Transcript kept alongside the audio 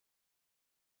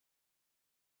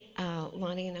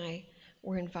Lonnie and I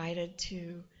were invited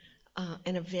to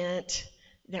an event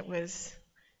that was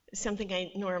something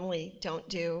I normally don't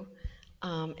do.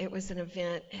 It was an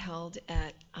event held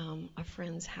at a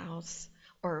friend's house,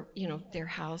 or their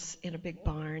house in a big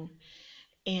barn,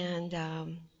 and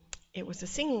it was a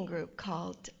singing group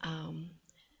called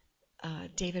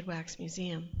David Wax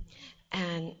Museum,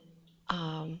 and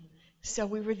so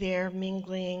we were there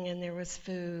mingling, and there was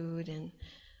food and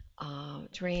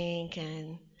drink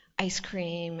and ice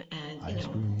cream, and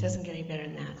it doesn't get any better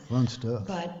than that. Fun stuff.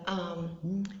 But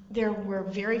there were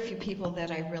very few people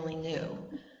that I really knew.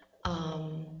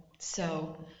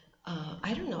 So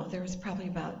I don't know, there was probably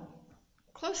about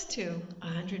close to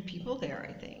 100 people there,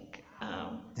 I think.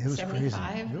 It was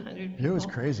 75, crazy. 100 people. It was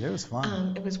crazy. It was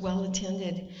fun. It was well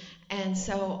attended. And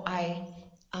so I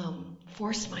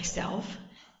forced myself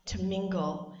to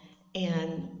mingle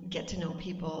and get to know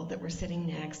people that were sitting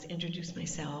next, introduce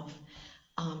myself.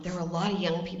 There were a lot of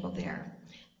young people there.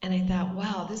 And I thought,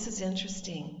 wow, this is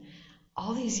interesting.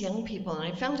 All these young people,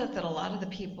 and I found out that a lot of the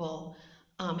people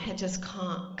had just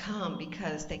come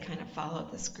because they kind of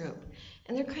followed this group.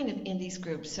 And they're kind of indies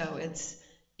groups, so it's,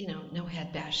 no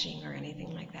head bashing or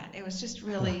anything like that. It was just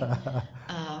really,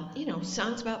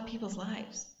 songs about people's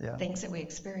lives, things that we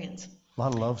experience. A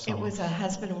lot of love songs. It was a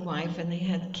husband and wife, and they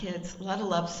had kids. A lot of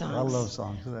love songs. A lot of love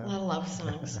songs. A lot of love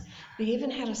songs. They even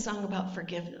had a song about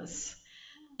forgiveness,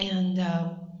 and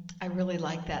I really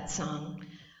liked that song.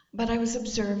 But I was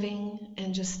observing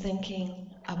and just thinking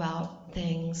about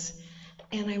things,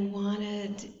 and I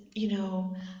wanted,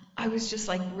 I was just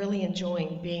like really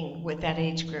enjoying being with that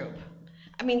age group.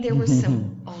 I mean, there were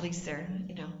some oldies there,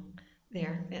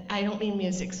 there. I don't mean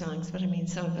music songs, but I mean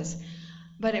some of us.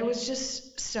 But it was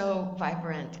just so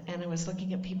vibrant, and I was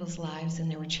looking at people's lives,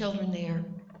 and there were children there.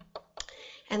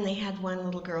 And they had one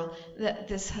little girl,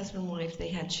 this husband and wife, they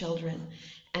had children,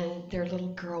 and their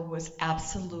little girl was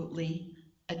absolutely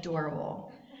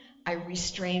adorable. I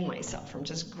restrained myself from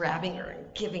just grabbing her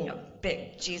and giving a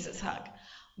big Jesus hug.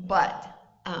 But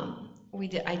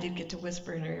I did get to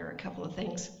whisper in her ear a couple of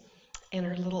things, and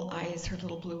her little eyes, her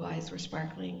little blue eyes were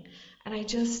sparkling. And I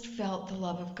just felt the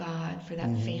love of God for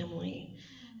that family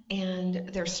and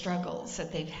their struggles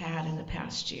that they've had in the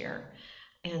past year,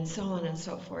 and so on and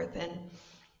so forth, and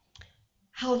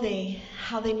how they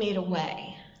made a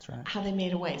way. That's right. How they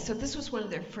made a way. So this was one of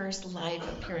their first live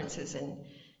appearances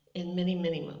in many,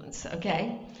 many moons,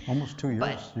 okay? Almost 2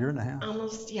 years, year and a half.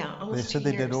 Almost 2 years. They said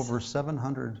they did over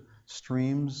 700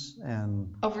 streams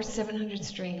and... Over 700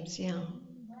 streams, yeah.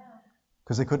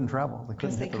 Because they couldn't travel.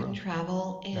 Because they couldn't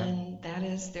travel, and that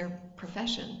is their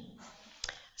profession.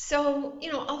 So,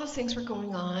 all those things were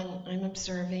going on. I'm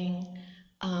observing,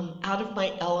 out of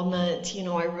my element.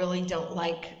 I really don't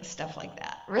like stuff like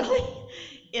that. Really,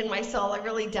 in my soul, I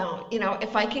really don't.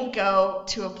 If I can go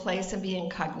to a place and be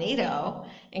incognito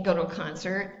and go to a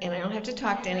concert and I don't have to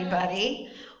talk to anybody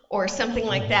or something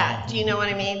like that, do you know what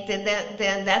I mean?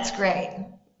 Then that's great.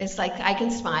 It's like I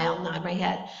can smile, nod my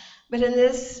head. But in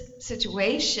this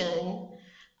situation,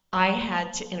 I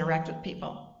had to interact with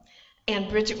people. And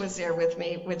Bridget was there with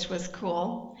me, which was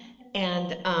cool,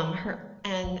 and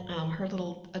her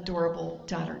little adorable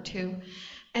daughter too.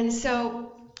 And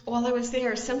so while I was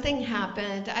there, something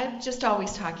happened. I'm just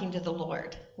always talking to the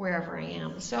Lord wherever I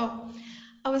am. So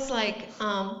I was like,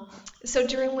 so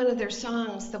during one of their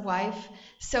songs, the wife,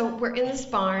 so we're in this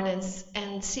barn,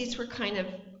 and seats were kind of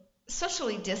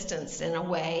socially distanced in a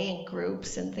way, in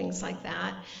groups and things like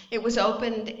that. It was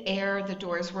open air, the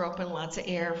doors were open, lots of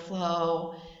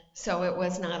airflow, so it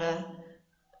was not a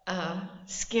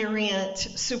scariant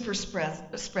super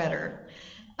spreader.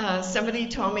 Somebody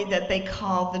told me that they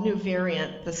call the new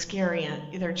variant the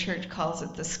scariant. Their church calls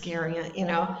it the scariant,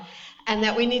 and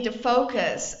that we need to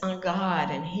focus on God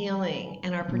and healing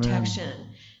and our protection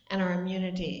and our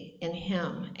immunity in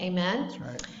Him. Amen? That's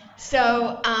right.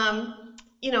 So,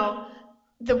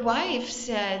 the wife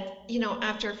said,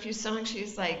 after a few songs,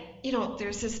 she's like,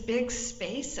 there's this big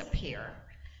space up here.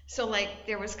 So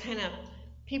there was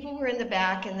people were in the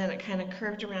back, and then it kind of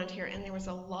curved around here, and there was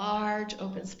a large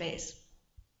open space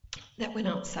that went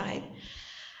outside.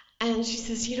 And she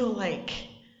says,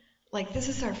 like this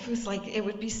is our food. It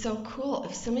would be so cool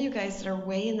if some of you guys that are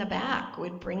way in the back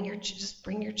would bring your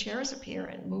chairs up here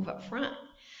and move up front.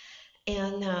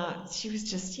 And she was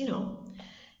just,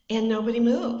 and nobody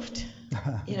moved.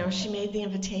 She made the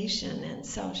invitation, and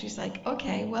so she's like,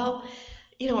 okay, well,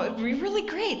 it would be really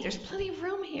great. There's plenty of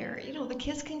room here. The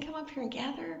kids can come up here and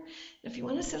gather. If you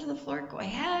want to sit on the floor, go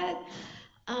ahead.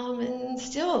 And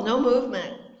still, no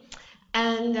movement.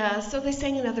 And so they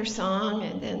sang another song,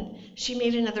 and then she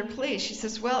made another plea. She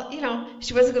says, well,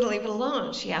 she wasn't going to leave it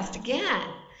alone. She asked again.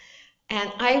 And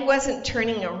I wasn't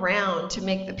turning around to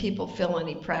make the people feel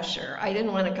any pressure. I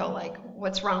didn't want to go like,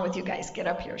 what's wrong with you guys? Get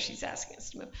up here. She's asking us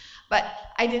to move. But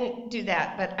I didn't do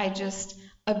that, but I just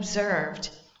observed.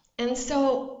 And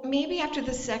so maybe after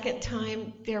the second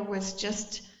time, there was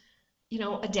just,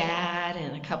 a dad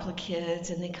and a couple of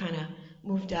kids, and they kind of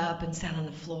moved up and sat on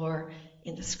the floor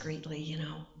indiscreetly,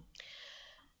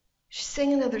 She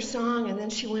sang another song, and then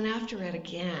she went after it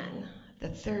again, the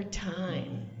third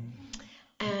time.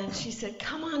 And she said,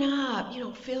 come on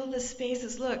up, fill the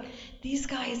spaces. Look, these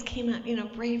guys came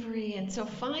out, bravery. And so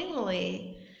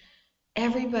finally,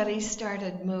 everybody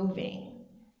started moving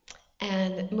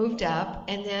and moved up.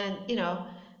 And then,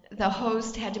 the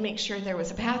host had to make sure there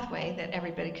was a pathway that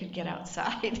everybody could get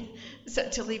outside so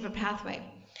to leave a pathway.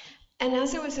 And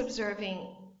as I was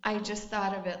observing, I just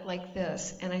thought of it like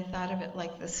this, and I thought of it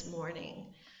like this morning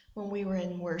when we were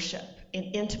in worship, in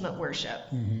intimate worship.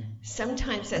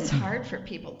 Sometimes that's hard for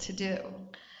people to do.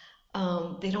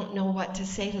 They don't know what to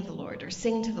say to the Lord or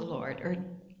sing to the Lord,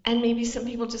 and maybe some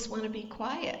people just want to be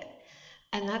quiet,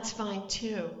 and that's fine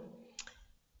too.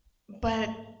 But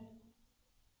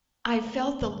I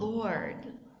felt the Lord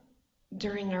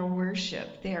during our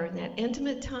worship there in that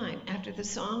intimate time after the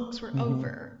songs were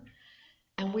over,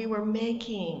 and we were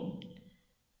making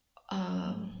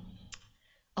a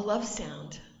love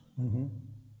sound.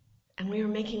 And we were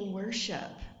making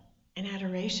worship and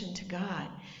adoration to God.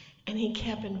 And he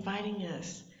kept inviting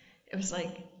us. It was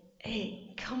like,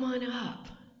 hey, come on up.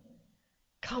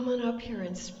 Come on up here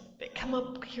and come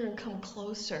up here and come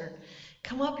closer.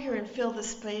 Come up here and fill the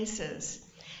spaces.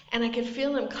 And I could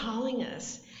feel him calling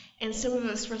us. And some of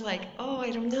us were like, oh, I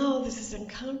don't know. This is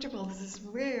uncomfortable. This is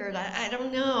weird. I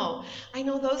don't know. I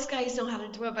know those guys know how to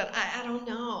do it, but I don't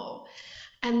know.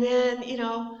 And then,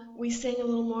 we sang a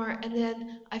little more, and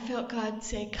then I felt God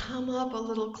say, come up a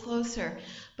little closer.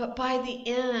 But by the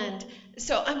end,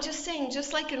 so I'm just saying,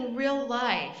 just like in real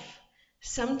life,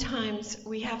 sometimes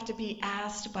we have to be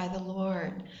asked by the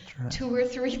Lord 2 or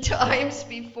 3 times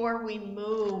before we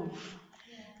move.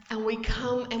 And we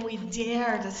come and we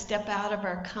dare to step out of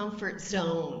our comfort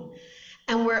zone.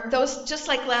 And just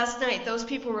like last night, those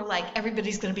people were like,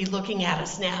 everybody's going to be looking at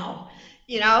us now,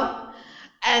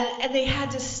 And they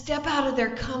had to step out of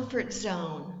their comfort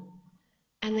zone,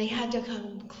 and they had to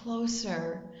come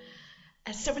closer.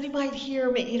 And somebody might hear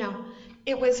me,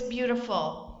 it was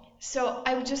beautiful. So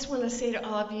I just want to say to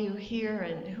all of you here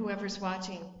and whoever's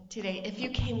watching today, if you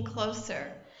came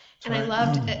closer, and I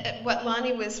loved what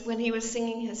Lonnie was, when he was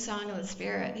singing his song in the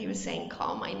Spirit, he was saying,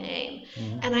 call my name.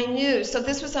 And I knew, so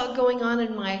this was all going on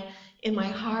in my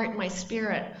heart, my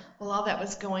spirit, while all that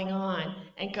was going on.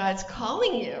 And God's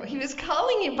calling you. He was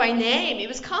calling you by name. He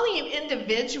was calling you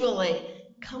individually.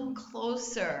 Come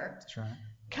closer. That's right.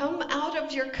 Come out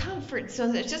of your comfort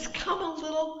zone. Just come a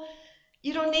little.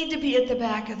 You don't need to be at the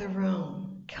back of the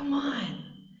room. Come on.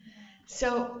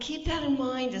 So keep that in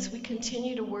mind as we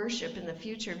continue to worship in the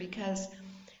future, because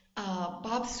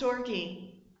Bob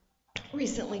Sorge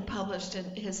recently published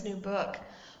his new book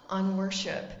on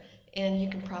worship. And you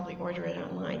can probably order it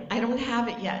online. I don't have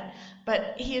it yet,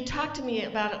 but he had talked to me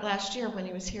about it last year when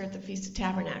he was here at the Feast of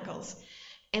Tabernacles.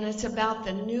 And it's about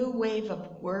the new wave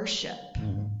of worship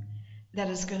that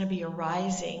is going to be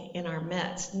arising in our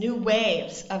midst. New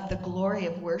waves of the glory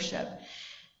of worship.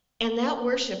 And that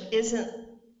worship isn't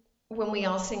when we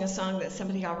all sing a song that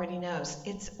somebody already knows.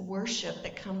 It's worship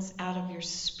that comes out of your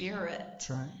spirit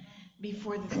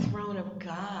before the throne of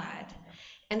God.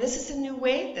 And this is a new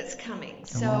wave that's coming.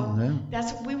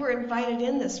 We were invited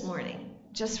in this morning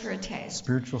just for a taste.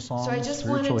 Spiritual songs. So I just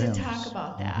wanted to talk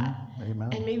about that.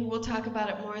 Amen. And maybe we'll talk about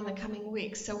it more in the coming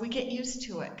weeks. So we get used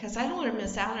to it, because I don't want to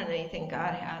miss out on anything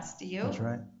God has. Do you? That's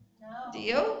right. No. Do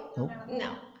you? Nope.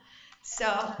 No. So,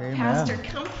 Amen. Pastor,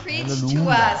 come preach Hallelujah. to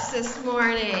us this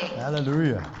morning.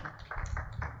 Hallelujah.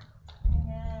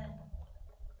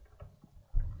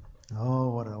 Oh,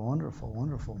 what a wonderful,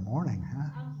 wonderful morning, huh?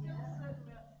 I'm still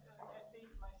sitting at eating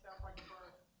myself like a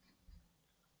bird.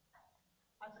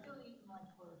 I'm still eating like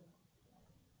a bird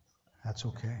That's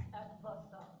okay. at the bus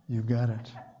stop. You got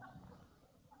it.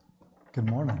 Good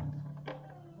morning.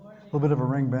 A little bit of a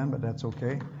ring, Ben, but that's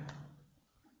okay.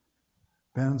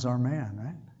 Ben's our man,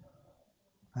 right?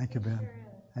 Thank you, Ben.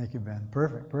 Thank you, Ben.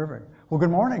 Perfect, perfect. Well,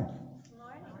 good morning. Good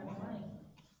morning. Good morning.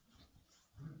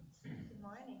 Good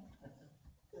morning.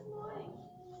 Good morning.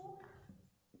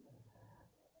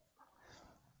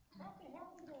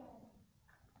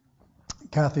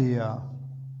 Kathy,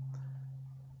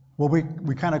 well,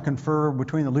 we kind of confer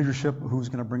between the leadership who's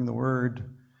going to bring the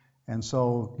word, And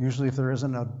so usually if there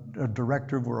isn't a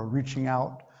directive or a reaching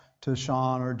out to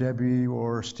Sean or Debbie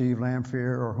or Steve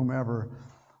Lamphere or whomever,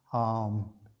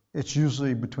 it's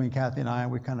usually between Kathy and I,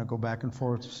 and we kind of go back and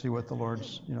forth to see what the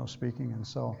Lord's, speaking. And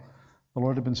so the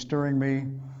Lord had been stirring me.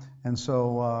 And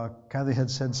so Kathy had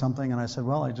said something, and I said,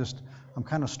 well, I'm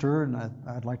kind of stirred, and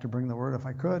I'd like to bring the word if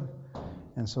I could.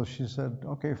 And so she said,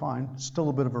 okay, fine. Still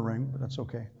a bit of a ring, but that's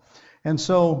okay. And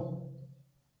so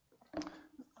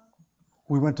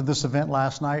we went to this event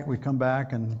last night. We come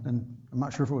back, and I'm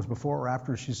not sure if it was before or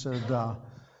after. She said, do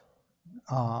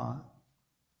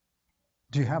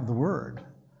you have the word?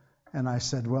 And I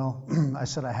said, well, I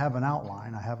have an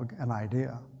outline. I have an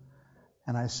idea.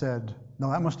 And I said,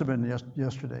 no, that must have been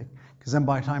yesterday. Because then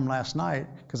by the time last night,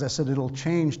 because I said it'll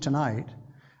change tonight,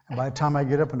 and by the time I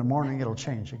get up in the morning, it'll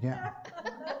change again.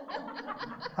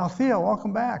 Althea,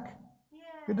 welcome back.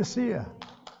 Good to see you.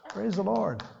 Praise the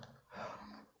Lord.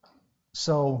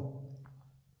 So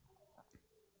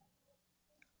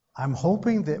I'm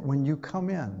hoping that when you come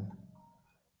in,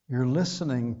 you're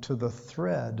listening to the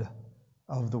thread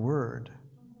of the word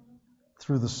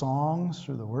through the songs,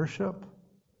 through the worship.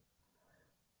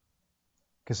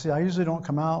 Because see, I usually don't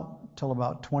come out till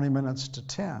about 20 minutes to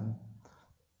 10.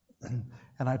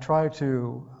 And I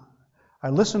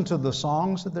listen to the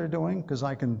songs that they're doing because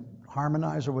I can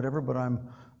harmonize or whatever, but I'm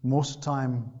most of the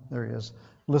time, there he is,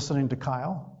 listening to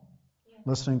Kyle,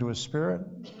 listening to his spirit,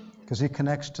 because he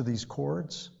connects to these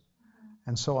chords.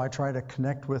 And so I try to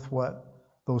connect with what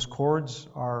those chords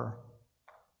are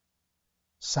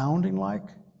sounding like.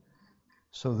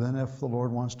 So then if the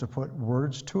Lord wants to put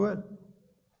words to it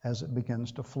as it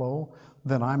begins to flow,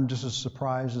 then I'm just as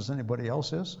surprised as anybody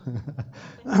else is.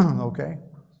 Okay?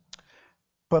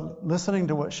 But listening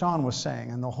to what Sean was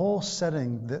saying and the whole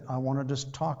setting that I want to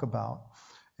just talk about,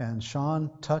 and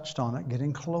Sean touched on it,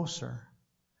 getting closer.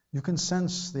 You can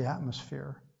sense the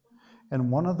atmosphere. And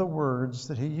one of the words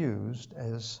that he used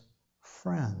is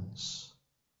friends.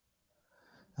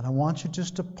 And I want you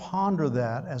just to ponder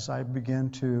that as I begin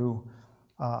to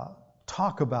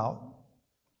talk about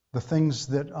the things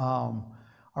that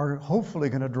are hopefully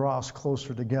going to draw us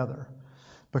closer together.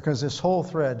 Because this whole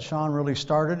thread, Sean really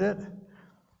started it.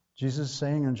 Jesus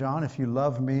saying in John, if you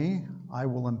love me, I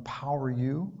will empower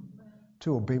you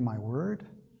to obey my word.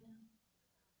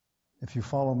 If you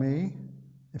follow me,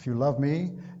 if you love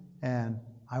me, and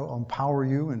I will empower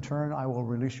you, in turn, I will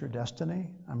release your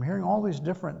destiny. I'm hearing all these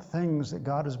different things that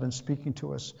God has been speaking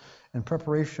to us in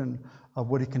preparation of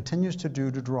what he continues to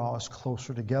do to draw us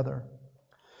closer together.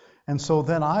 And so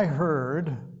then I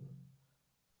heard,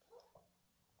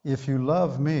 if you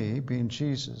love me, being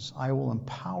Jesus, I will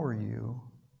empower you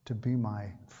to be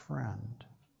my friend.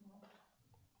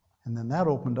 And then that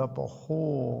opened up a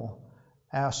whole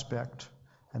aspect.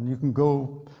 And you can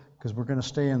go, because we're going to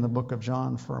stay in the book of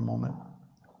John for a moment,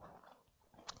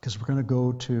 because we're going to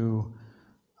go to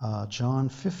John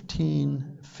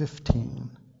 15:15.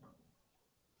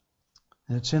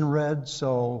 And it's in red,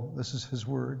 so this is his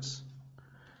words.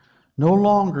 No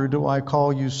longer do I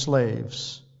call you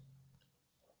slaves,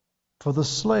 for the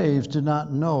slaves do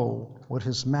not know what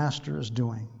his master is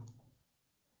doing.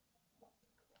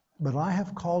 But I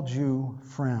have called you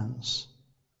friends.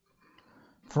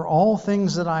 For all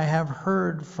things that I have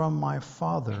heard from my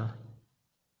Father,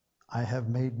 I have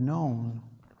made known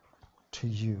to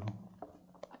you.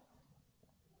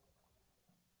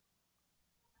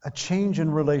 A change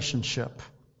in relationship.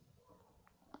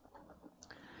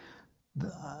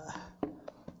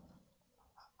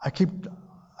 I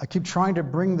keep trying to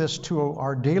bring this to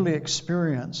our daily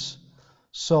experience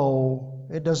so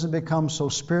it doesn't become so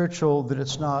spiritual that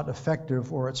it's not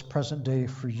effective or it's present day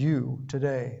for you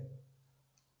today.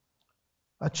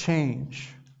 A change,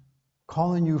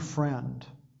 calling you friend.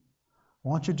 I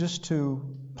want you just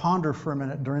to ponder for a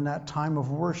minute during that time of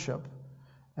worship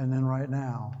and then right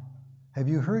now. Have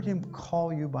you heard him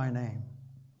call you by name?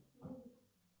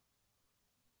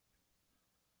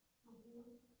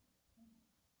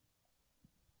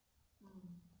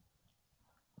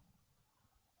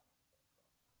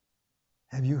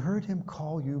 Have you heard him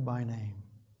call you by name?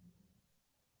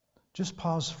 Just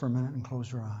pause for a minute and close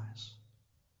your eyes.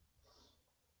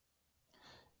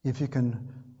 If you can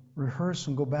rehearse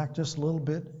and go back just a little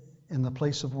bit in the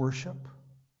place of worship.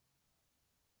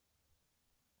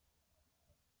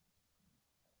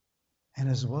 And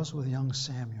as it was with young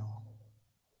Samuel,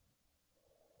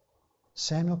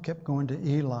 Samuel kept going to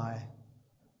Eli.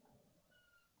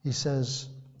 He says,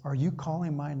 are you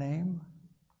calling my name?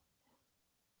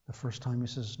 The first time he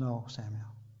says, no,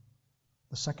 Samuel.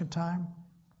 The second time,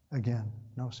 again,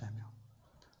 no, Samuel.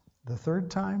 The third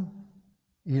time,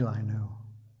 Eli knew.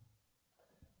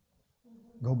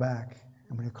 Go back,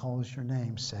 and when he calls your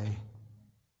name, say,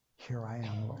 "Here I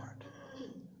am, Lord."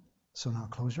 So now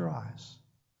close your eyes.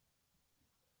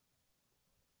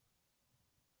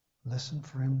 Listen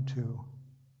for him to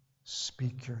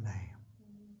speak your name.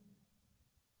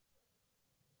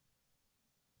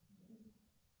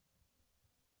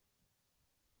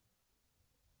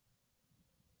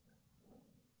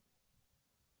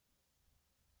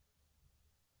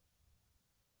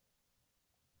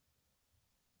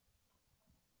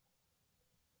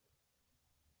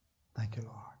 Thank you,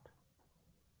 Lord.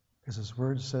 Because his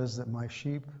word says that my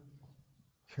sheep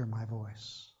hear my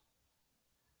voice.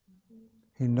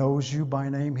 He knows you by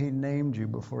name. He named you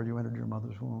before you entered your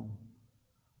mother's womb.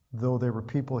 Though there were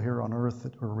people here on earth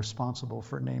that were responsible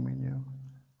for naming you.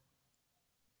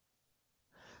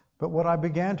 But what I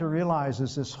began to realize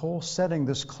is this whole setting,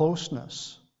 this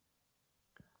closeness.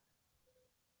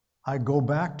 I go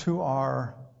back to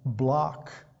our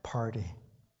block party.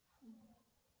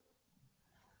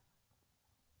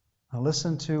 Now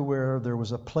listen to where there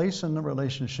was a place in the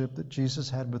relationship that Jesus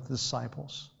had with the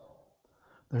disciples.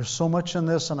 There's so much in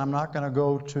this, and I'm not going to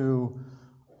go to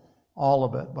all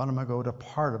of it, but I'm going to go to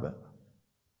part of it.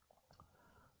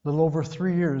 A little over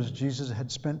 3 years, Jesus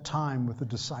had spent time with the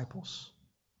disciples,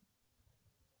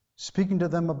 speaking to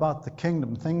them about the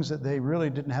kingdom, things that they really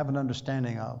didn't have an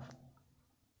understanding of.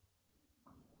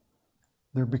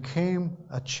 There became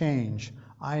a change.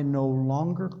 I no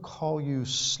longer call you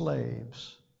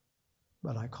slaves,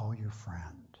 but I call you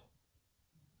friend.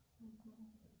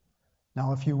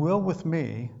 Now, if you will, with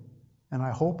me, and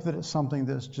I hope that it's something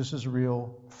that's just as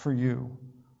real for you,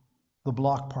 the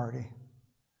block party.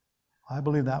 I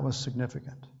believe that was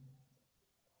significant.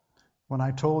 When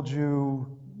I told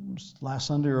you last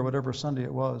Sunday or whatever Sunday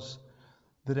it was,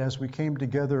 that as we came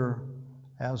together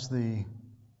as the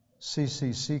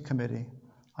CCC committee,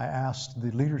 I asked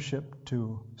the leadership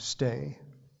to stay.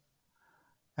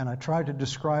 And I tried to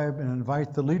describe and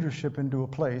invite the leadership into a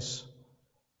place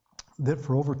that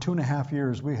for over 2.5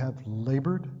 years we have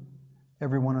labored.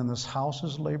 Everyone in this house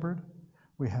has labored.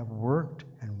 We have worked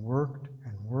and worked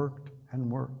and worked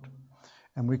and worked.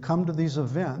 And we come to these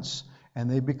events and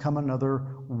they become another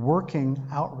working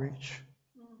outreach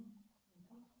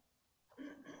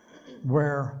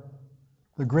where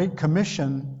the Great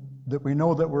Commission that we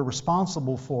know that we're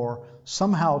responsible for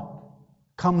somehow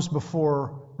comes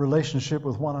before relationship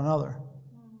with one another.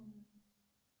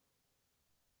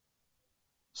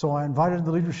 So I invited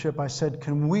the leadership. I said,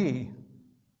 can we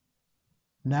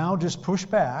now just push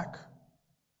back?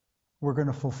 We're going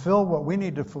to fulfill what we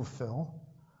need to fulfill.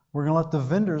 We're going to let the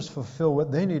vendors fulfill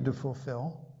what they need to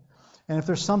fulfill. And if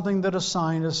there's something that a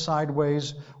sign is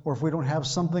sideways, or if we don't have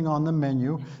something on the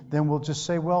menu, then we'll just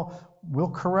say, well,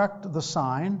 we'll correct the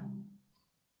sign,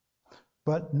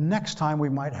 but next time we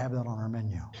might have that on our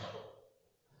menu.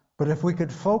 But if we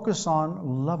could focus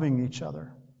on loving each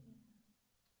other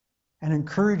and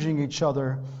encouraging each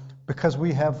other, because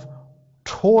we have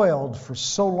toiled for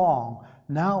so long,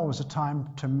 now is a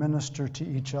time to minister to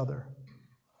each other.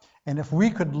 And if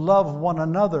we could love one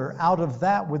another, out of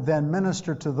that would then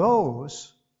minister to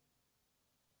those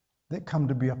that come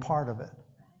to be a part of it.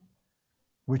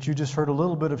 Which you just heard a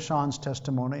little bit of Sean's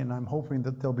testimony, and I'm hoping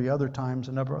that there'll be other times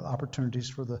and other opportunities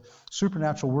for the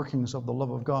supernatural workings of the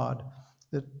love of God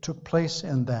that took place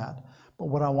in that. But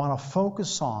what I want to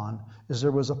focus on is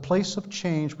there was a place of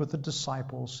change with the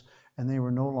disciples, and they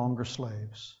were no longer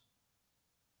slaves.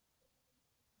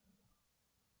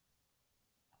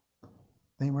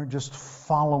 They weren't just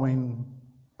following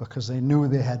because they knew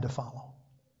they had to follow.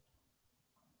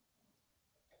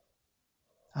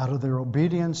 Out of their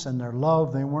obedience and their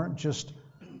love, they weren't just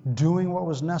doing what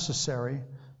was necessary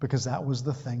because that was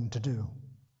the thing to do.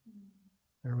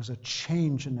 There was a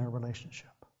change in their relationship.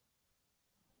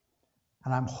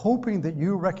 And I'm hoping that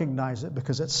you recognize it,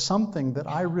 because it's something that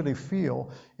I really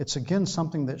feel. It's again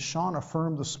something that Sean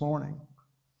affirmed this morning.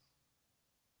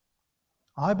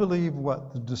 I believe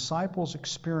what the disciples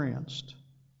experienced,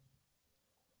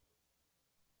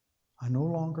 I no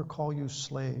longer call you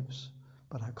slaves,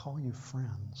 but I call you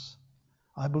friends.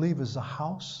 I believe as a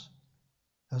house,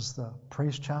 as the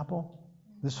Praise Chapel,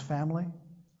 this family,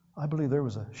 I believe there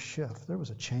was a shift, there was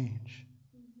a change.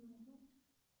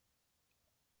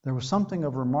 There was something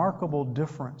of remarkable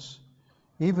difference,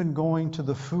 even going to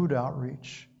the food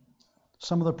outreach.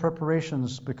 Some of the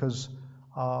preparations, because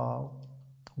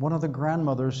one of the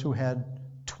grandmothers who had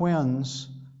twins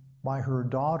by her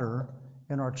daughter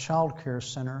in our child care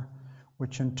center,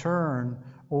 which in turn,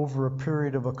 over a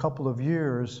period of a couple of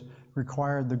years,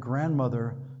 required the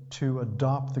grandmother to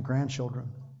adopt the grandchildren.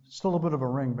 Still a bit of a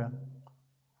ring, Ben.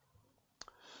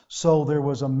 So there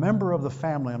was a member of the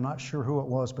family, I'm not sure who it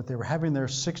was, but they were having their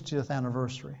 60th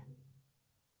anniversary.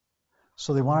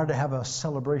 So they wanted to have a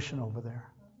celebration over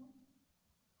there.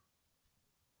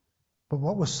 But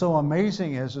what was so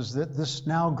amazing is that this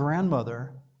now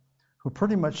grandmother, who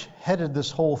pretty much headed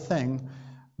this whole thing,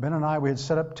 Ben and I, we had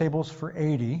set up tables for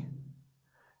 80.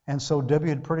 And so Debbie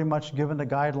had pretty much given the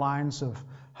guidelines of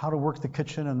how to work the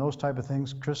kitchen and those type of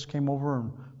things. Chris came over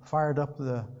and fired up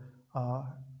the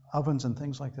ovens and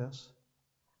things like this.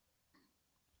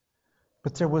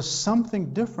 But there was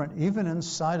something different even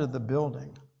inside of the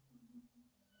building.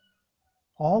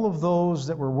 All of those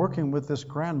that were working with this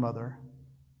grandmother,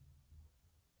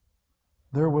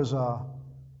 there was a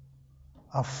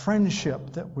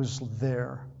friendship that was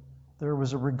there. There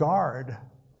was a regard.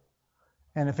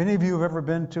 And if any of you have ever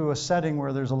been to a setting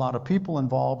where there's a lot of people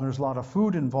involved, and there's a lot of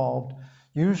food involved,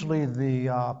 usually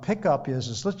the pickup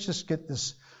is let's just get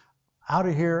this out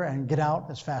of here and get out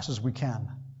as fast as we can.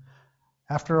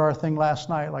 After our thing last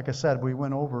night, like I said, I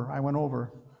went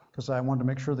over because I wanted to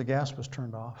make sure the gas was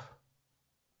turned off.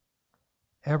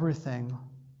 Everything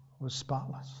was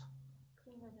spotless.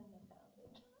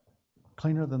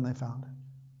 Cleaner than they found it.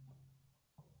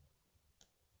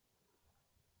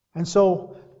 And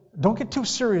so, don't get too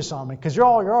serious on me, because you're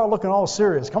all looking all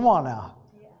serious. Come on now.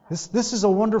 This is a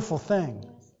wonderful thing.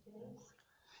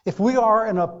 If we are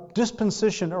in a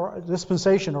dispensation, or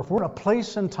if we're in a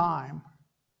place and time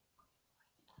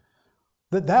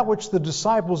that which the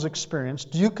disciples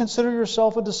experienced, do you consider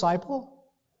yourself a disciple?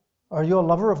 Are you a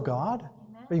lover of God?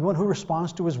 Are you one who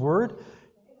responds to His word?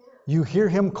 You hear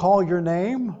Him call your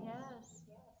name?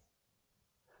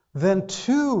 Then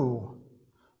too,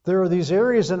 there are these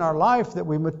areas in our life that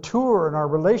we mature and our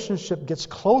relationship gets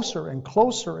closer and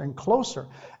closer and closer.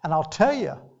 And I'll tell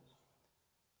you,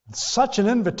 it's such an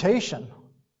invitation.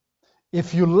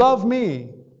 If you love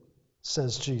me,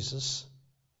 says Jesus,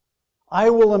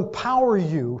 I will empower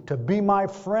you to be my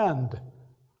friend.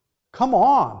 Come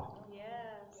on. Yes.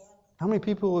 How many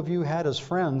people have you had as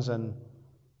friends and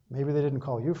maybe they didn't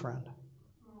call you friend?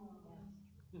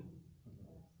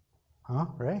 Huh,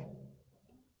 Ray?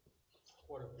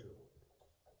 Quite a few.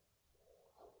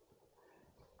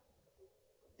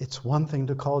 It's one thing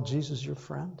to call Jesus your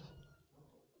friend.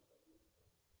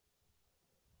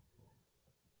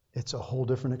 It's a whole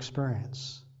different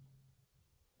experience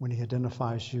when He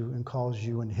identifies you and calls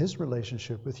you in His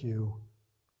relationship with you,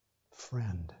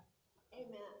 friend. Amen.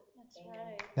 That's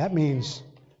right.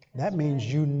 That means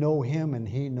you know Him and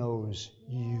He knows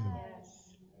you.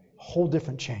 Yes. Whole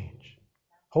different change.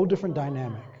 Whole different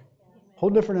dynamic. Whole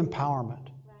different empowerment.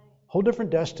 Whole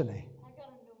different destiny. I got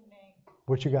a new name.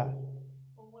 What you got?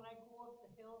 Well, when I go up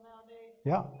the hill nowadays,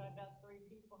 Yeah. I got 3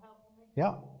 people helping me.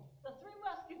 Yeah. The 3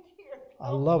 Musketeers. I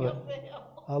love it. help me up the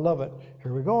hill. I love it.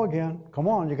 Here we go again. Come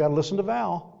on, you got to listen to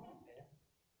Val.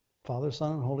 Father,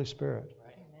 Son, and Holy Spirit.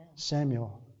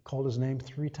 Samuel called his name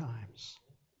 3 times.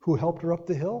 Who helped her up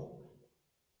the hill?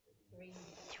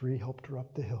 3 helped her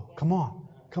up the hill. Come on.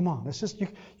 Come on. This is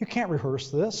you can't rehearse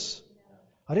this.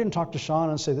 I didn't talk to Sean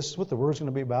and say, this is what the word's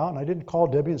going to be about. And I didn't call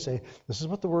Debbie and say, this is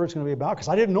what the word's going to be about, because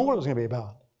I didn't know what it was going to be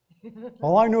about.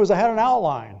 All I knew is I had an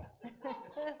outline. That's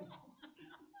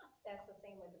the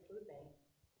same with the food bank.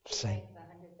 Same. Food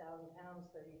bank's 100,000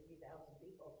 pounds, 33,000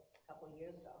 people a couple of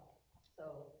years ago.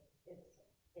 So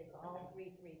it's all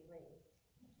 333.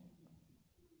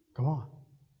 Come on.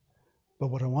 But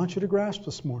what I want you to grasp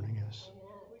this morning is,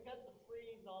 We got the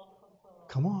 3s all confirmed.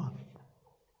 come on.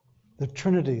 The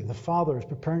Trinity, the Father, is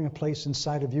preparing a place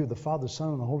inside of you, the Father, Son,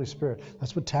 and the Holy Spirit.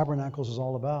 That's what Tabernacles is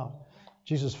all about.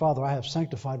 Jesus, Father, I have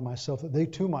sanctified myself that they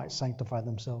too might sanctify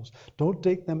themselves. Don't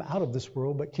take them out of this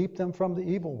world, but keep them from the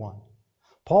evil one.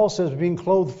 Paul says being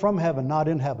clothed from heaven, not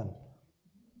in heaven.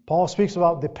 Paul speaks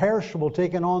about the perishable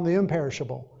taking on the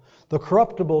imperishable, the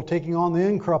corruptible taking on the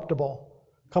incorruptible.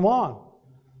 Come on.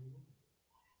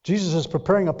 Jesus is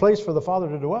preparing a place for the Father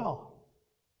to dwell.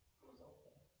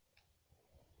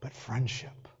 But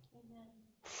friendship.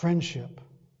 Friendship.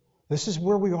 This is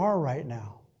where we are right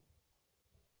now.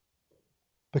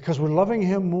 Because we're loving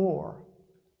Him more.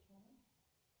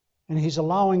 And He's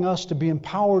allowing us to be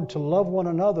empowered to love one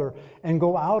another and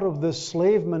go out of this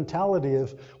slave mentality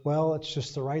of, well, it's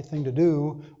just the right thing to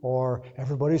do, or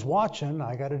everybody's watching,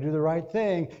 I got to do the right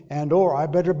thing, and or I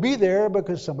better be there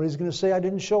because somebody's going to say I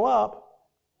didn't show up.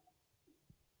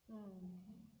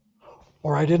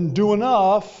 Or I didn't do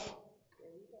enough.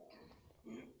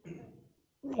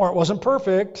 Or it wasn't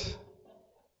perfect.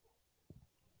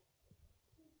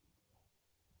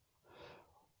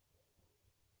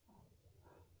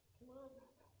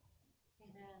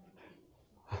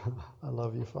 I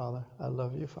love you, Father. I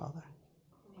love you, Father.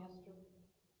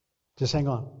 Just hang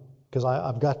on, because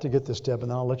I've got to get this, Deb,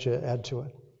 and then I'll let you add to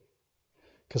it.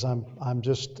 Because I'm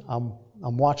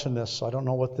watching this, so I don't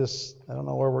know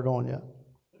where we're going yet.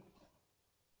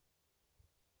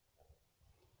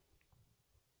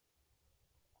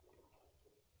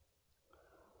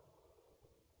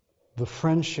 The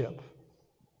friendship.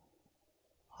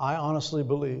 I honestly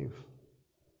believe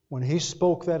when he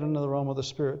spoke that into the realm of the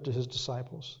Spirit to his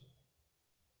disciples,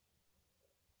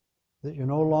 that you're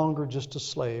no longer just a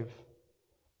slave.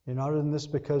 You're not in this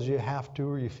because you have to,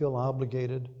 or you feel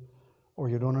obligated, or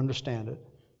you don't understand it.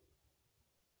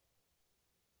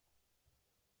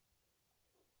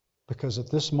 Because at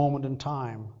this moment in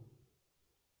time,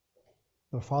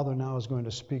 the Father now is going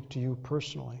to speak to you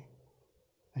personally,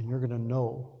 and you're going to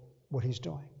know what he's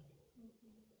doing,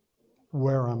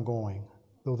 where I'm going,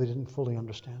 though they didn't fully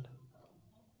understand it.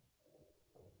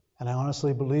 And I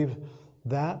honestly believe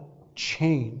that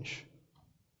change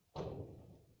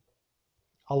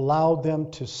allowed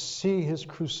them to see his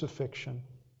crucifixion,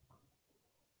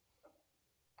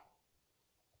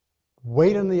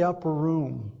 wait in the upper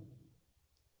room.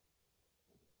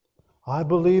 I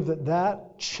believe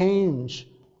that change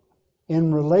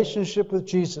in relationship with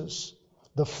Jesus,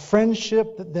 the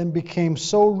friendship that then became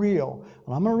so real.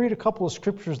 And I'm going to read a couple of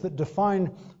scriptures that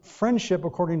define friendship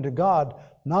according to God,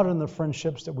 not in the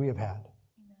friendships that we have had.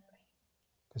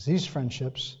 Because these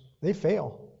friendships, they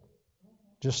fail.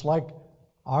 Just like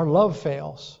our love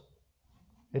fails.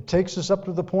 It takes us up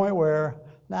to the point where,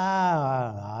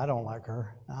 I don't like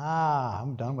her.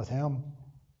 I'm done with him.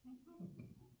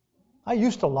 I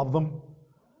used to love them.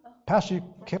 Pastor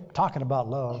kept talking about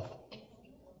love.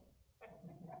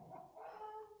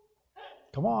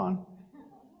 Come on.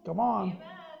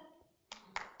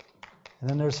 And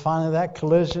then there's finally that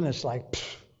collision. It's like,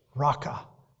 Raka,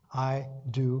 I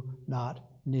do not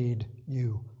need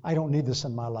you. I don't need this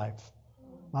in my life.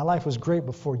 My life was great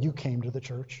before you came to the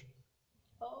church.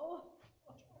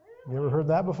 You ever heard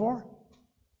that before?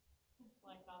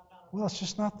 Well, it's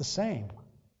just not the same.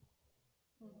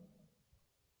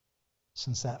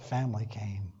 Since that family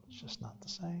came, it's just not the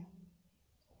same.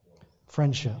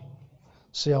 Friendship.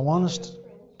 See, I want us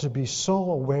to be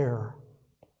so aware.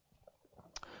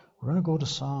 We're going to go to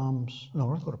we're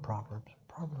going to go to Proverbs.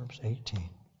 Proverbs 18.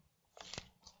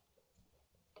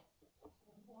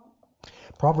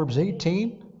 Proverbs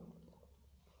 18,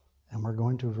 and we're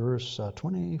going to verse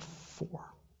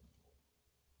 24.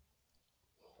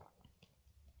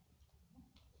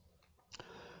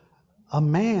 A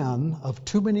man of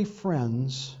too many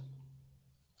friends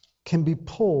can be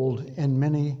pulled in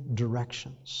many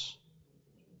directions.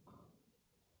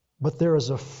 But there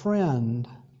is a friend,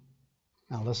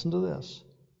 now listen to this,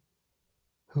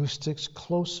 who sticks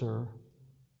closer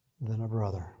than a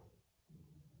brother.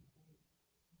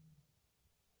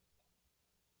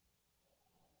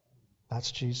 That's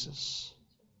Jesus.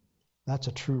 That's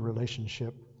a true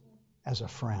relationship as a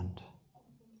friend.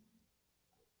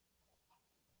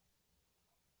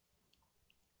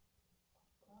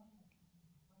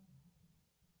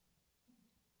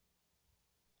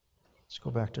 Let's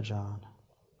go back to John.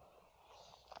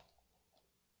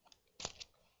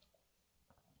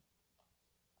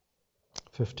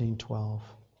 (15:12).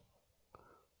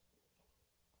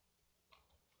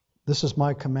 This is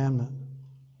my commandment,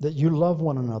 that you love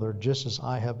one another just as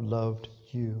I have loved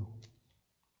you.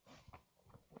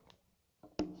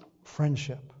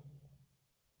 Friendship.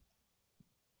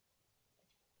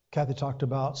 Kathy talked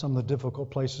about some of the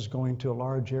difficult places going to a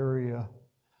large area.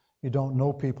 You don't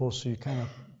know people, so you kind of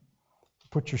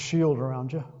put your shield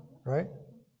around you, right?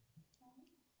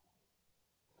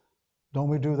 Don't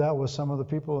we do that with some of the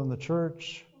people in the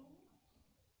church?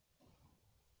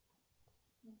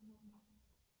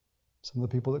 Some of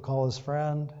the people that call us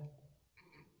friend.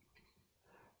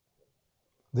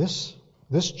 This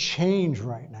change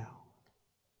right now.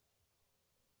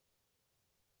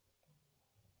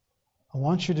 I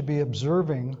want you to be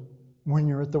observing when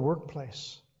you're at the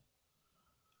workplace.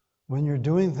 When you're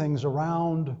doing things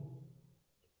around,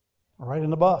 right in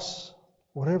the bus,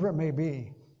 whatever it may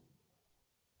be.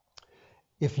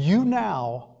 If you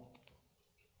now,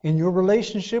 in your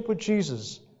relationship with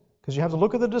Jesus, because you have to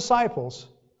look at the disciples,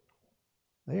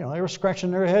 they were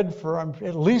scratching their head for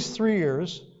at least 3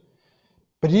 years.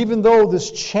 But even though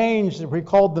this change, that we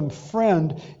called them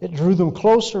friend, it drew them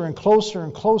closer and closer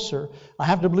and closer. I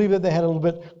have to believe that they had a little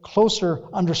bit closer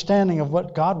understanding of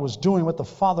what God was doing, what the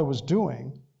Father was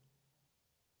doing.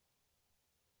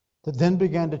 That then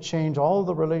began to change all of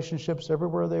the relationships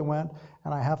everywhere they went.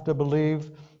 And I have to believe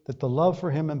that the love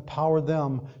for Him empowered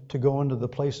them to go into the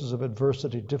places of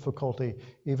adversity, difficulty,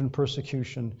 even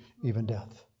persecution, even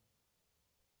death.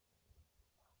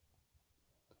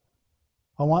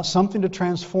 I want something to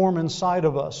transform inside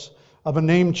of us, of a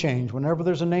name change. Whenever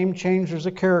there's a name change, there's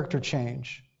a character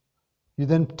change. You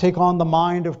then take on the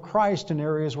mind of Christ in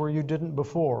areas where you didn't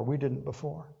before, we didn't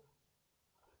before.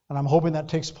 And I'm hoping that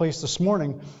takes place this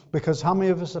morning, because how many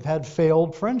of us have had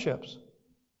failed friendships?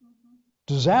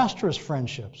 Disastrous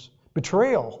friendships,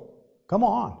 betrayal. Come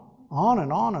on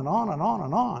and on and on and on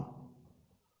and on.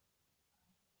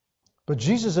 But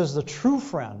Jesus is the true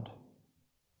friend.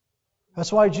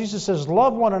 That's why Jesus says,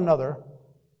 love one another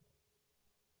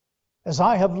as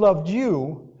I have loved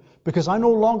you, because I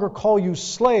no longer call you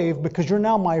slave, because you're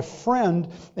now my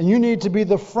friend, and you need to be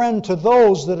the friend to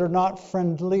those that are not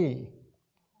friendly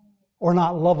or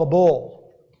not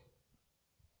lovable,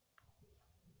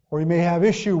 or you may have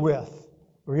issue with,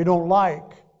 or you don't like,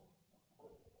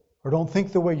 or don't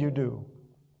think the way you do,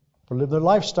 or live their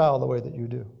lifestyle the way that you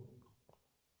do.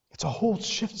 It's a whole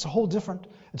shift,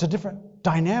 it's a different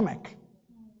dynamic.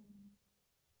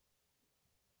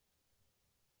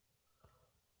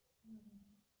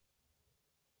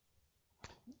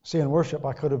 See, in worship,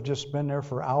 I could have just been there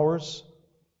for hours.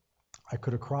 I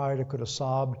could have cried, I could have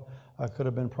sobbed, I could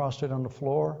have been prostrate on the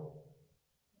floor.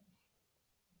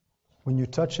 When you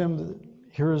touch Him,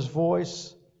 hear His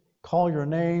voice, call your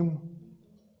name,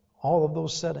 all of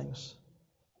those settings.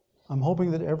 I'm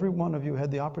hoping that every one of you had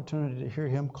the opportunity to hear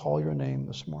Him call your name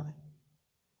this morning.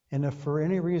 And if for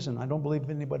any reason, I don't believe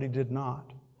anybody did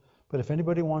not, but if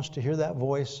anybody wants to hear that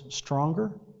voice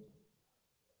stronger,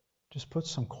 just put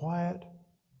some quiet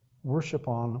worship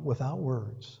on without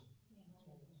words.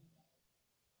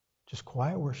 Just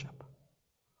quiet worship.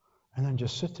 And then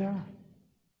just sit there and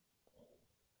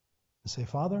say,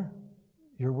 Father,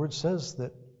 your word says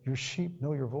that your sheep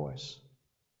know your voice.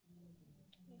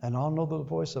 And I'll know the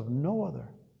voice of no other.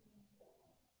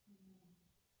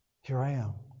 Here I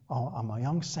am. Oh, I'm a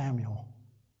young Samuel.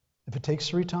 If it takes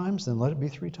 3 times, then let it be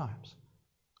 3 times.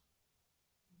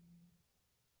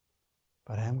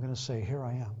 But I am going to say, here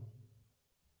I am.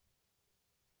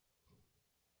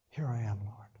 Here I am,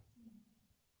 Lord.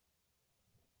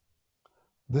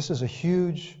 This is a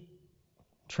huge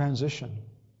transition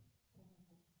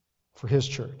for His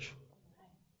church,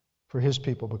 for His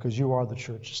people, because you are the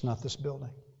church. It's not this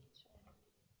building.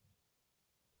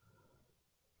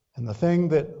 And the thing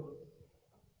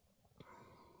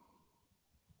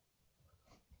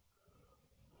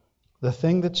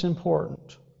that's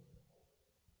important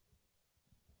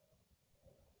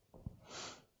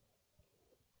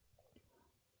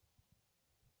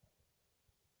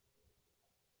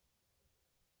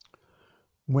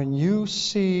when you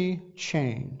see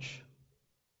change,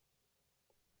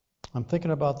 I'm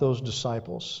thinking about those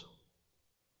disciples.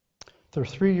 For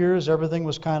 3 years, everything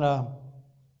was kind of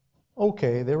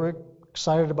okay. They were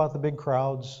excited about the big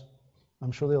crowds.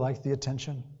 I'm sure they liked the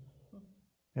attention.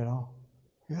 You know,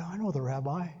 yeah, I know the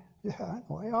rabbi. Yeah, I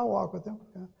know. I'll walk with him.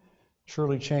 Yeah.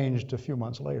 Surely changed a few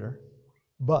months later.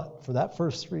 But for that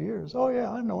first 3 years, oh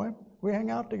yeah, I know him. We hang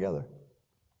out together.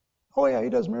 Oh yeah, he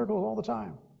does miracles all the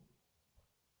time.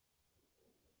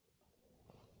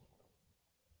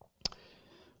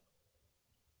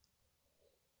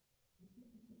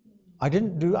 I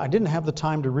didn't have the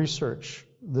time to research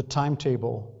the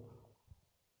timetable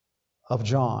of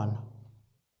John,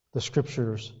 the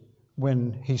scriptures,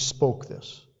 when he spoke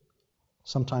this.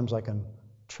 Sometimes I can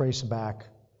trace back,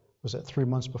 was it 3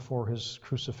 months before his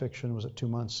crucifixion? Was it 2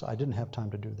 months? I didn't have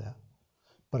time to do that.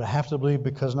 But I have to believe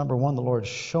because, number one, the Lord's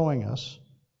showing us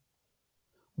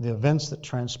the events that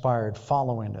transpired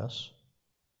following this,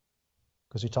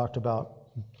 because He talked about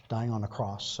dying on a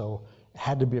cross. So it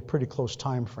had to be a pretty close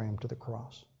time frame to the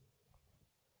cross.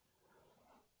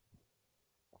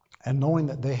 And knowing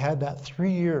that they had that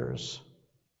 3 years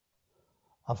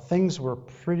of things were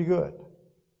pretty good.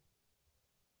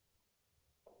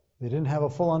 They didn't have a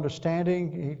full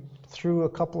understanding. He threw a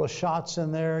couple of shots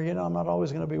in there. You know, I'm not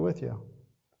always going to be with you.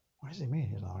 What does he mean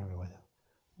He's not going to be with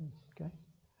you? Okay.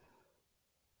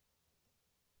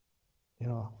 You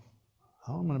know,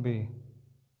 I'm going to be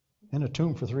in a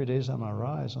tomb for 3 days. I'm going to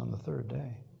rise on the 3rd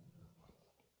day.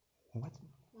 What?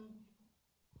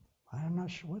 I'm not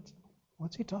sure.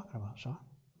 What's he talking about, Sean?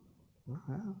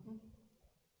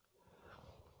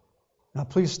 Now,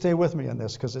 please stay with me on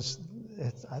this, because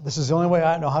this is the only way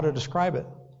I know how to describe it.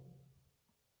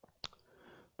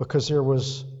 Because there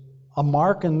was a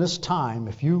mark in this time.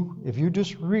 If you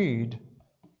just read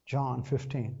John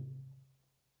 15,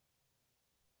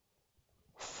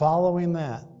 following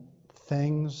that,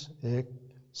 things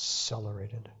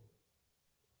accelerated.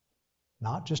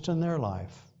 Not just in their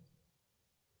life,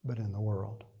 but in the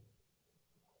world.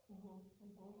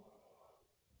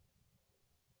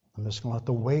 I'm just going to let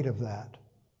the weight of that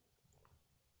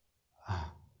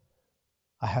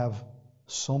I have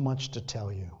so much to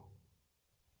tell you,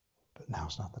 but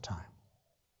now's not the time.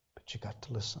 But you got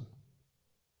to listen.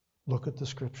 Look at the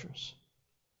scriptures.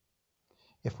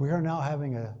 If we are now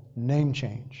having a name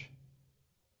change,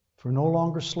 if we're no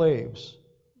longer slaves,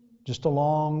 just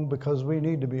along because we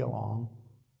need to be along,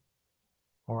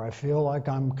 or I feel like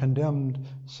I'm condemned,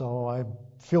 so I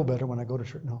feel better when I go to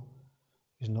church. No,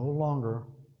 he's no longer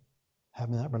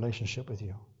having that relationship with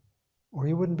you, or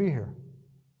he wouldn't be here.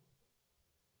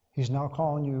 He's now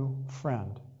calling you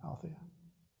friend, Althea.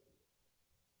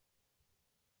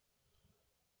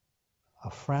 A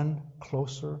friend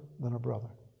closer than a brother.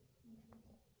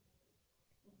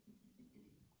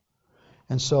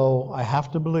 And so I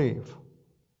have to believe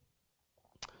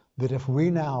that if we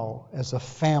now, as a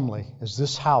family, as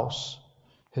this house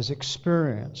has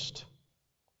experienced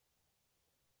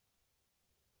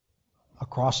a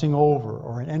crossing over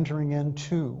or an entering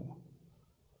into,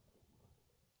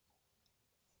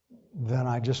 then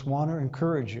I just want to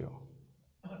encourage you.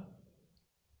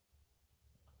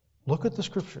 Look at the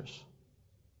scriptures.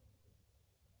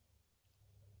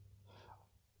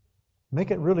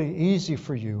 Make it really easy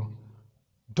for you.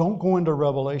 Don't go into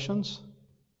Revelations.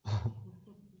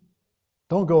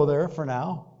 Don't go there for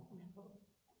now.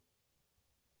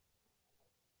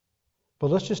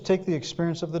 But let's just take the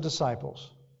experience of the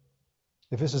disciples.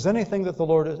 If this is anything that the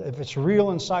Lord, if it's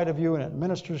real inside of you and it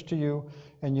ministers to you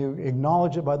and you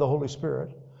acknowledge it by the Holy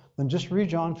Spirit, then just read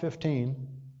John 15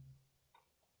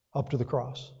 up to the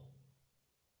cross.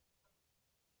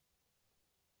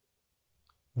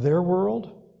 Their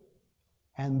world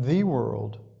and the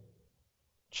world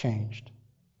changed.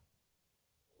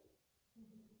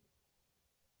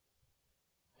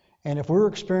 And if we're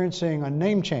experiencing a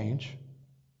name change,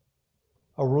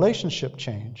 a relationship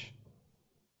change,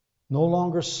 no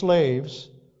longer slaves,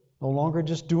 no longer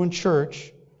just doing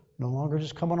church, no longer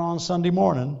just coming on Sunday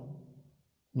morning,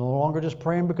 no longer just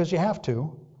praying because you have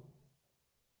to.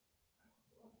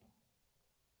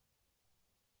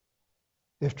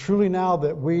 If truly now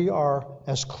that we are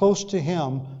as close to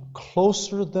Him,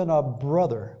 closer than a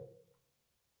brother,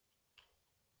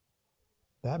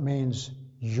 that means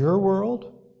your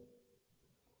world,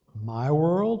 my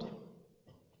world,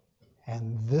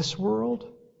 and this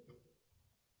world,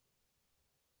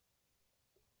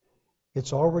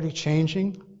 it's already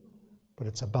changing, but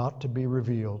it's about to be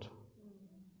revealed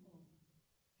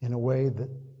in a way that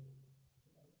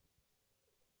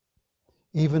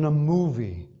even a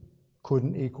movie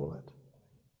couldn't equal it.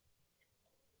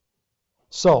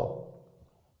 So,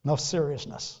 enough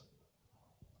seriousness.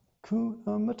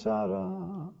 Kuna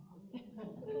Matata.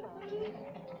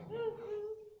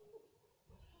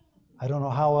 I don't know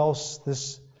how else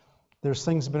there's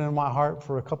things been in my heart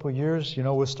for a couple of years. You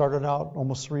know, we started out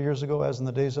almost 3 years ago, as in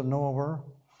the days of Noah were,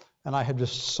 and I had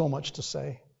just so much to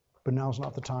say, but now's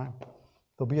not the time.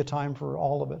 There'll be a time for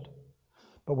all of it.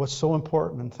 But what's so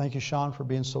important, and thank you, Sean, for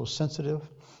being so sensitive.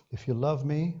 If you love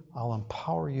me, I'll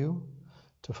empower you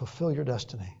to fulfill your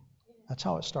destiny. That's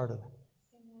how it started.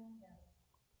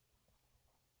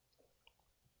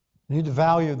 You need to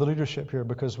value the leadership here,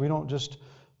 because we don't just,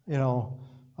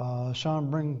 Sean,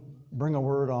 bring a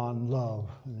word on love,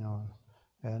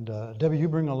 and Debbie, you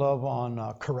bring a love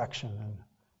on correction, and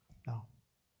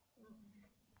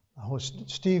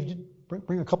Steve,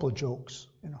 bring a couple of jokes,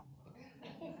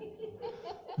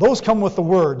 Those come with the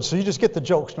words, so you just get the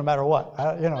jokes no matter what,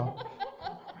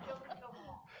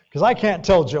 Because I can't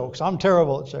tell jokes. I'm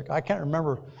terrible at jokes. I can't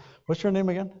remember. What's your name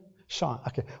again? Sean.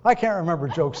 Okay. I can't remember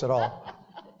jokes at all.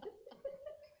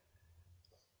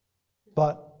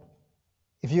 But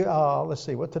if you, let's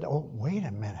see, what did, oh, wait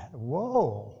a minute.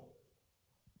 Whoa.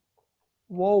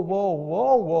 Whoa, whoa,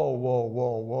 whoa, whoa, whoa,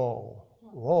 whoa, whoa.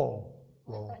 Whoa,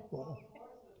 whoa, whoa.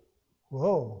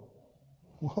 Whoa.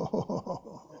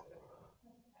 Whoa.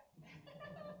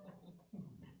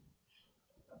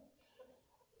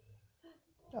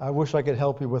 I wish I could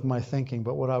help you with my thinking,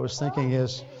 but what I was thinking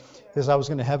is I was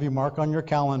going to have you mark on your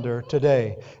calendar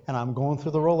today, and I'm going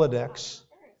through the Rolodex.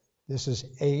 This is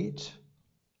 8-1.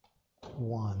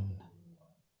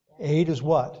 8 is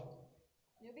what?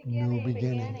 New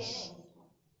beginnings.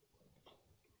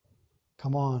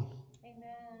 Come on. Amen.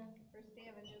 First day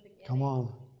of a new beginning. Come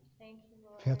on. Thank you,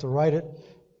 Lord. If you have to write it,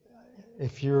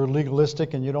 if you're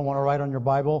legalistic and you don't want to write on your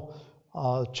Bible,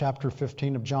 chapter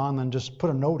 15 of John, then just put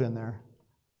a note in there.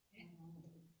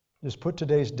 Just put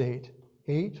today's date,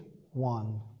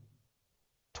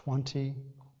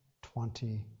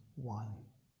 8/1/2021.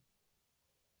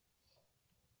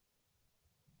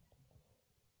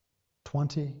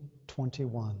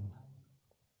 2021.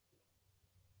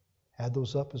 Add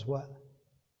those up as what?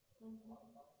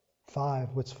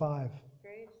 5. What's 5?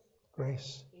 Grace.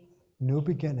 Grace. New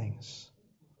beginnings.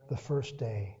 The first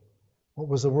day. What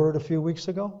was the word a few weeks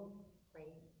ago?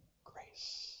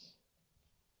 Grace.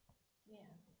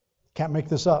 Can't make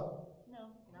this up. No.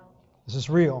 This is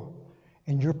real.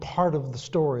 And you're part of the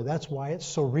story. That's why it's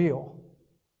so real.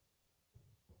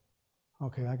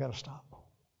 Okay, I got to stop.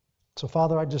 So,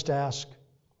 Father, I just ask,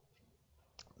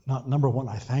 number one,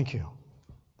 I thank you.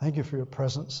 Thank you for your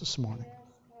presence this morning.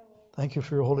 Thank you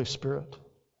for your Holy Spirit.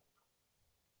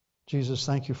 Jesus,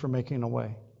 thank you for making a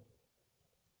way.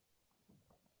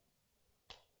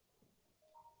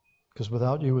 Because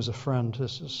without you as a friend,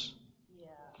 this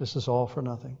is all for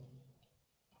nothing.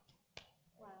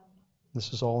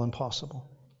 This is all impossible.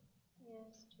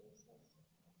 Yes, Jesus.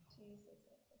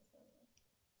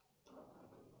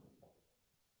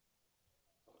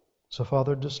 So,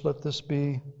 Father, just let this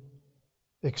be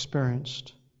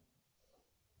experienced,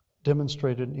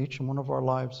 demonstrated in each and one of our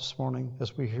lives this morning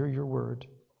as we hear your word.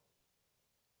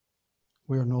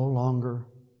 We are no longer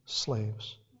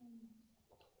slaves.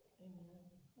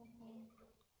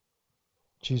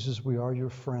 Jesus, we are your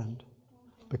friend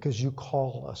because you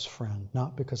call us friend,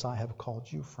 not because I have called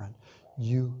you friend.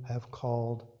 You have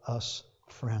called us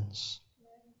friends.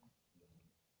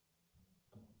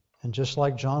 And just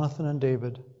like Jonathan and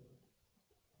David,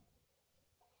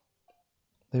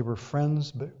 they were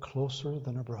friends but closer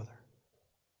than a brother.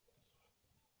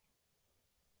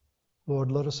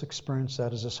 Lord, let us experience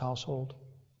that as this household,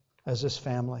 as this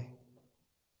family.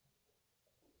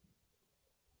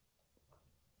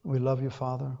 We love you,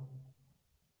 Father.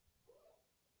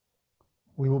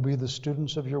 We will be the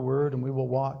students of your word and we will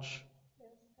watch.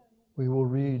 We will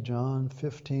read John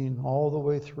 15 all the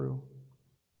way through.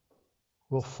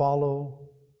 We'll follow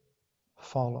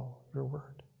your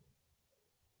word.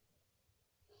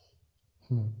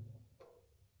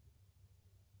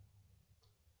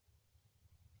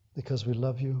 Because we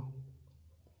love you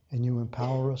and you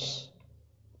empower us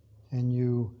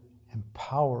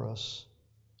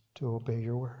to obey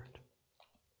your word.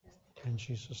 In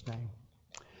Jesus' name.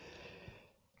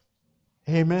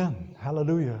 Amen.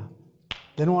 Hallelujah.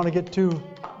 Didn't want to get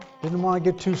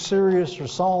too serious or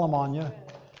solemn on you,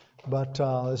 but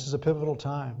this is a pivotal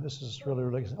time. This is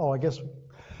really. I guess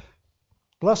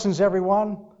blessings,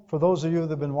 everyone. For those of you that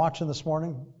have been watching this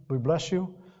morning, we bless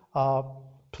you.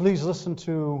 Please listen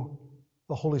to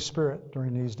the Holy Spirit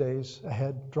during these days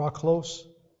ahead. Draw close,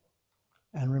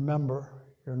 and remember,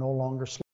 you're no longer